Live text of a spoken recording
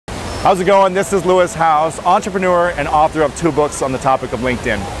How's it going? This is Lewis House, entrepreneur and author of 2 books on the topic of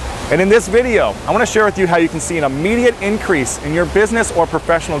LinkedIn. And in this video, I want to share with you how you can see an immediate increase in your business or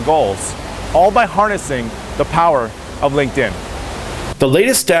professional goals, all by harnessing the power of LinkedIn. The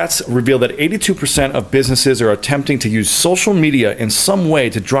latest stats reveal that 82% of businesses are attempting to use social media in some way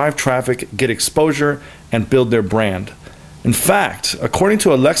to drive traffic, get exposure, and build their brand. In fact, according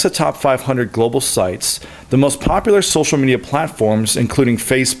to Alexa Top 500 global sites, the most popular social media platforms, including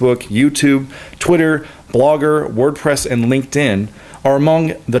Facebook, YouTube, Twitter, Blogger, WordPress, and LinkedIn, are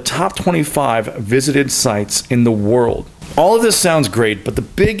among the top 25 visited sites in the world. All of this sounds great, but the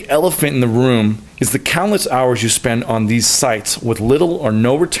big elephant in the room is the countless hours you spend on these sites with little or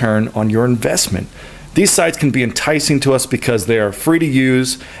no return on your investment. These sites can be enticing to us because they are free to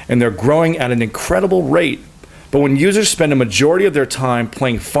use and they're growing at an incredible rate. But when users spend a majority of their time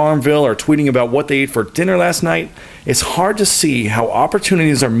playing Farmville or tweeting about what they ate for dinner last night, it's hard to see how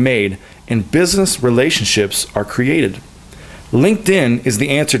opportunities are made and business relationships are created. LinkedIn is the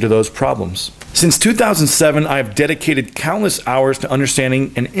answer to those problems. Since 2007, I have dedicated countless hours to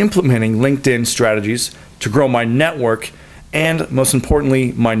understanding and implementing LinkedIn strategies to grow my network and, most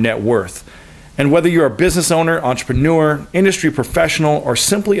importantly, my net worth. And whether you're a business owner, entrepreneur, industry professional, or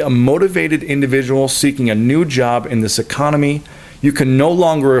simply a motivated individual seeking a new job in this economy, you can no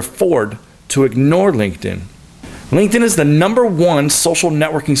longer afford to ignore LinkedIn. LinkedIn is the #1 social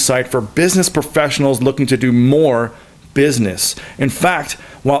networking site for business professionals looking to do more business. In fact,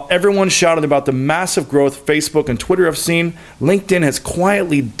 while everyone shouted about the massive growth Facebook and Twitter have seen, LinkedIn has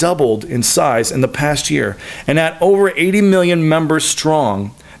quietly doubled in size in the past year. And at over 80 million members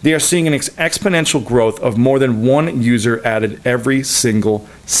strong, they are seeing an exponential growth of more than 1 user added every single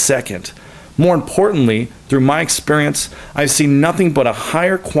second. More importantly, through my experience, I've seen nothing but a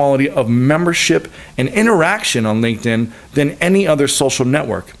higher quality of membership and interaction on LinkedIn than any other social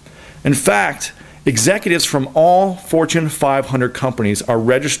network. In fact, executives from all Fortune 500 companies are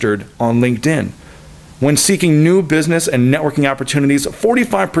registered on LinkedIn. When seeking new business and networking opportunities,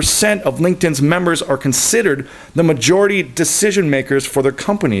 45% of LinkedIn's members are considered the majority decision makers for their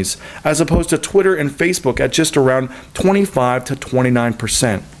companies, as opposed to Twitter and Facebook at just around 25 to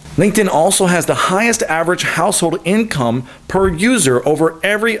 29%. LinkedIn also has the highest average household income per user over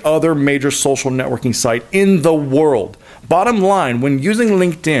every other major social networking site in the world. Bottom line, when using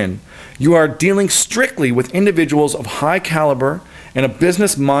LinkedIn, you are dealing strictly with individuals of high caliber and a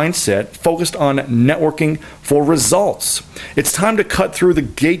business mindset focused on networking for results. It's time to cut through the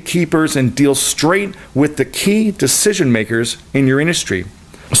gatekeepers and deal straight with the key decision makers in your industry.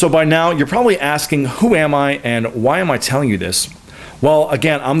 So by now, you're probably asking, who am I and why am I telling you this? Well,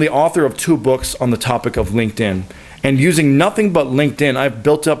 again, I'm the author of 2 books on the topic of LinkedIn. And using nothing but LinkedIn, I've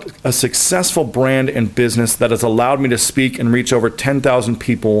built up a successful brand and business that has allowed me to speak and reach over 10,000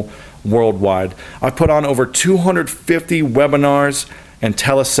 people worldwide. I've put on over 250 webinars and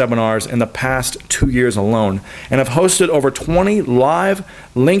teleseminars in the past 2 years alone. And I've hosted over 20 live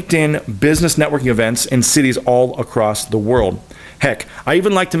LinkedIn business networking events in cities all across the world. Heck, I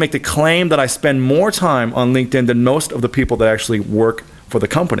even like to make the claim that I spend more time on LinkedIn than most of the people that actually work for the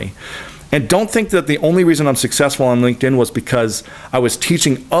company. And don't think that the only reason I'm successful on LinkedIn was because I was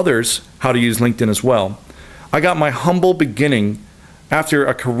teaching others how to use LinkedIn as well. I got my humble beginning after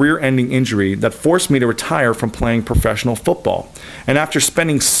a career-ending injury that forced me to retire from playing professional football. And after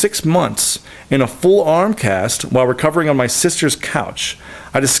spending 6 months in a full arm cast while recovering on my sister's couch,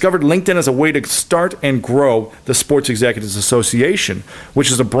 I discovered LinkedIn as a way to start and grow the Sports Executives Association,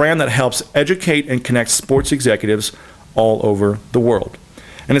 which is a brand that helps educate and connect sports executives all over the world.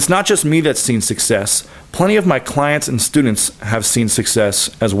 And it's not just me that's seen success. Plenty of my clients and students have seen success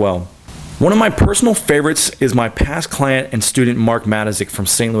as well. One of my personal favorites is my past client and student Mark Matazik from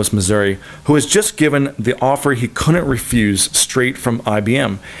St. Louis, Missouri, who has just given the offer he couldn't refuse straight from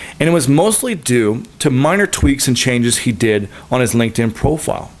IBM. And it was mostly due to minor tweaks and changes he did on his LinkedIn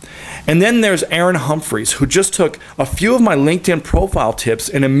profile. And then there's Aaron Humphreys, who just took a few of my LinkedIn profile tips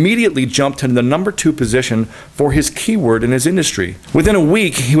and immediately jumped to the #2 position for his keyword in his industry. Within a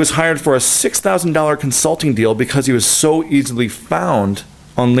week, he was hired for a $6,000 consulting deal because he was so easily found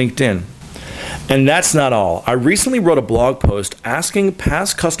on LinkedIn. And that's not all. I recently wrote a blog post asking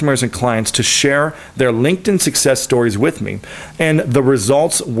past customers and clients to share their LinkedIn success stories with me, and the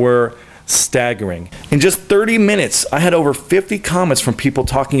results were staggering. In just 30 minutes, I had over 50 comments from people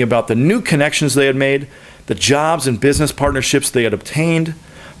talking about the new connections they had made, the jobs and business partnerships they had obtained,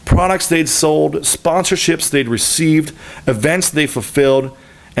 products they'd sold, sponsorships they'd received, events they fulfilled,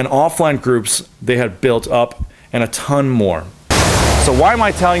 and offline groups they had built up, and a ton more. So why am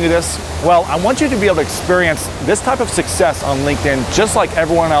I telling you this? Well, I want you to be able to experience this type of success on LinkedIn just like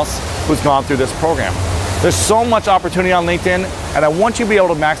everyone else who's gone through this program. There's so much opportunity on LinkedIn, and I want you to be able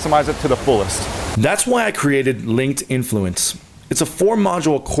to maximize it to the fullest. That's why I created Linked Influence. It's a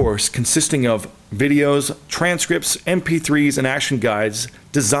 4-module course consisting of videos, transcripts, MP3s, and action guides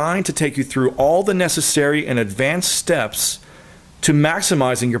designed to take you through all the necessary and advanced steps to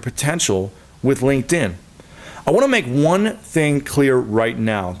maximizing your potential with LinkedIn. I want to make one thing clear right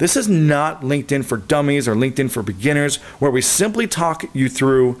now. This is not LinkedIn for dummies or LinkedIn for beginners, where we simply talk you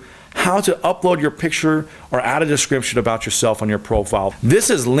through how to upload your picture or add a description about yourself on your profile.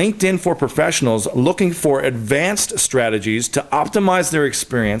 This is LinkedIn for professionals looking for advanced strategies to optimize their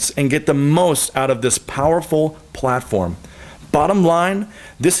experience and get the most out of this powerful platform. Bottom line,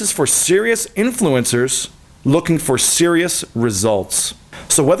 this is for serious influencers looking for serious results.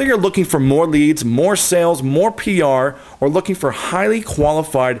 So whether you're looking for more leads, more sales, more PR, or looking for highly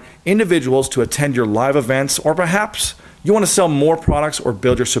qualified individuals to attend your live events, or perhaps you want to sell more products or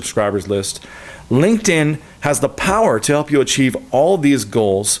build your subscribers list, LinkedIn has the power to help you achieve all of these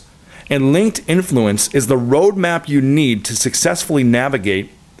goals, and Linked Influence is the roadmap you need to successfully navigate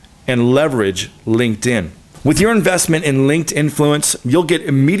and leverage LinkedIn. With your investment in Linked Influence, you'll get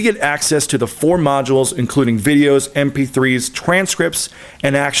immediate access to the 4 modules, including videos, MP3s, transcripts,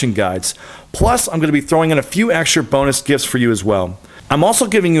 and action guides. Plus, I'm going to be throwing in a few extra bonus gifts for you as well. I'm also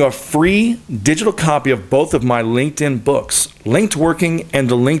giving you a free digital copy of both of my LinkedIn books, Linked Working and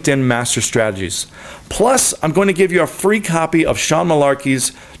the LinkedIn Master Strategies. Plus, I'm going to give you a free copy of Sean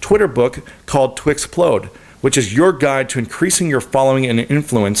Malarkey's Twitter book called Twixplode, which is your guide to increasing your following and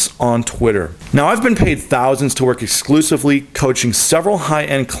influence on Twitter. Now, I've been paid thousands to work exclusively coaching several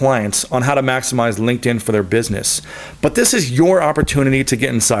high-end clients on how to maximize LinkedIn for their business. But this is your opportunity to get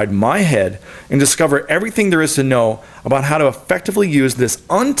inside my head and discover everything there is to know about how to effectively use this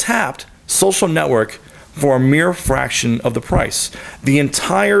untapped social network for a mere fraction of the price. The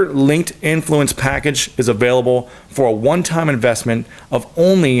entire Linked Influence package is available for a one-time investment of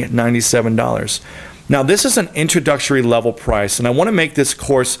only $97. Now, this is an introductory level price, and I want to make this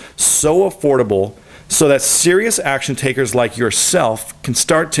course so affordable so that serious action takers like yourself can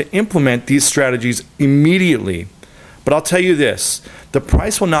start to implement these strategies immediately. But I'll tell you this, the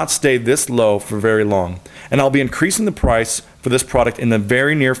price will not stay this low for very long, and I'll be increasing the price for this product in the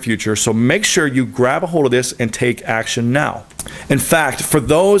very near future, so make sure you grab a hold of this and take action now. In fact, for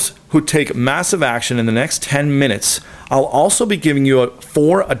those who take massive action in the next 10 minutes, I'll also be giving you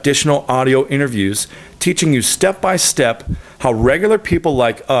 4 additional audio interviews teaching you step by step how regular people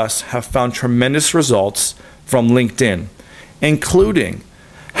like us have found tremendous results from LinkedIn, including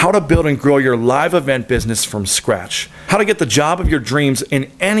how to build and grow your live event business from scratch, how to get the job of your dreams in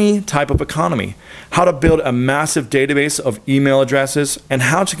any type of economy, how to build a massive database of email addresses, and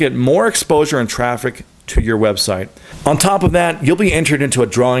how to get more exposure and traffic to your website. On top of that, you'll be entered into a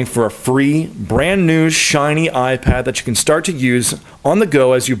drawing for a free, brand new, shiny iPad that you can start to use on the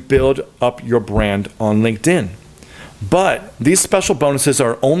go as you build up your brand on LinkedIn. But these special bonuses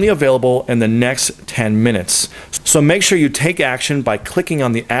are only available in the next 10 minutes. So make sure you take action by clicking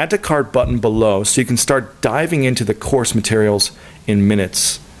on the Add to Cart button below so you can start diving into the course materials in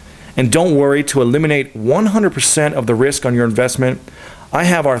minutes. And don't worry, to eliminate 100% of the risk on your investment, I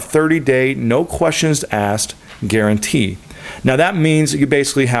have our 30-day no questions asked guarantee. Now that means you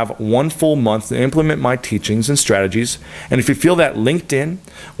basically have 1 full month to implement my teachings and strategies, and if you feel that LinkedIn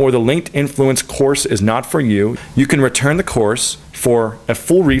or the Linked Influence course is not for you, you can return the course for a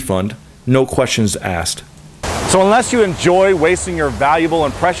full refund, no questions asked. So unless you enjoy wasting your valuable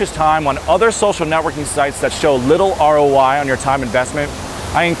and precious time on other social networking sites that show little ROI on your time investment,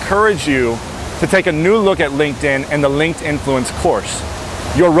 I encourage you to take a new look at LinkedIn and the Linked Influence course,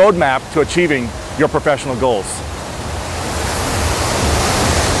 your roadmap to achieving your professional goals.